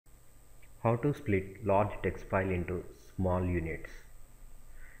How to split large text file into small units.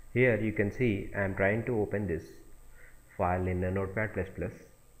 Here you can see I am trying to open this file in a Notepad++,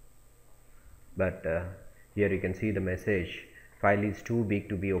 but here you can see the message file is too big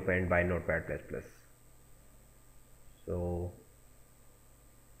to be opened by Notepad++. So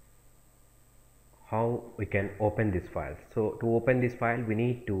how we can open this file? So to open this file we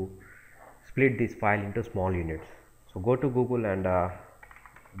need to split this file into small units. So go to Google and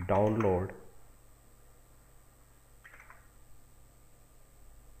download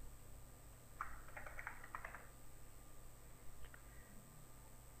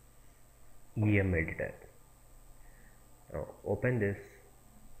EmEditor. Now open this,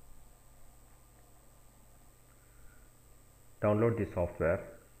 download the software.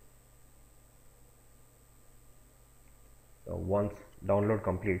 So once download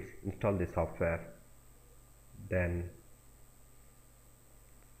completes, install the software, then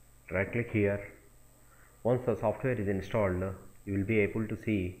right click here. Once the software is installed, you will be able to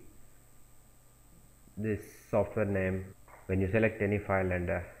see this software name when you select any file and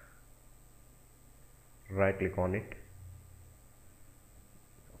right click on it,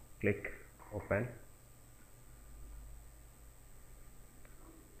 click open.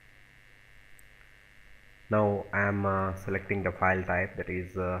 Now I am selecting the file type, that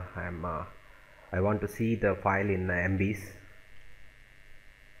is I want to see the file in MBs.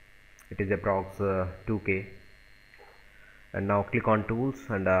 It is approx 2K, and now click on tools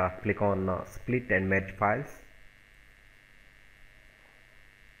and click on split and merge files.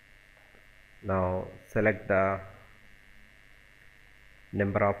 Now select the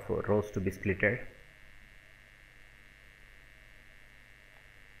number of rows to be splitted.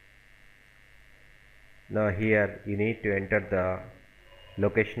 Now here you need to enter the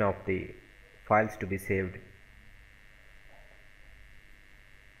location of the files to be saved.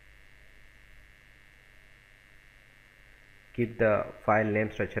 Keep the file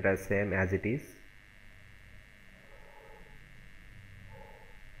name structure as same as it is.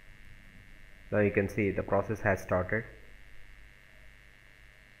 Now you can see the process has started.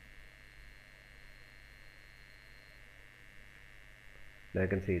 Now you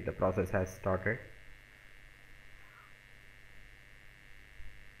can see the process has started.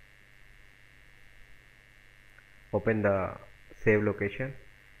 Open the save location,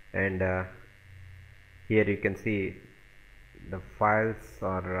 and here you can see the files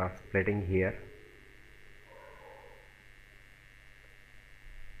are splitting here.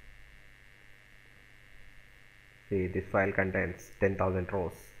 See, this file contains 10,000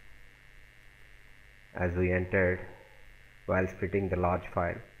 rows as we entered while splitting the large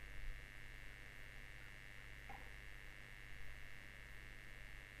file.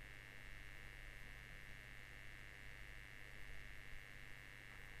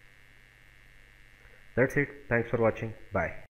 That's it. Thanks for watching. Bye.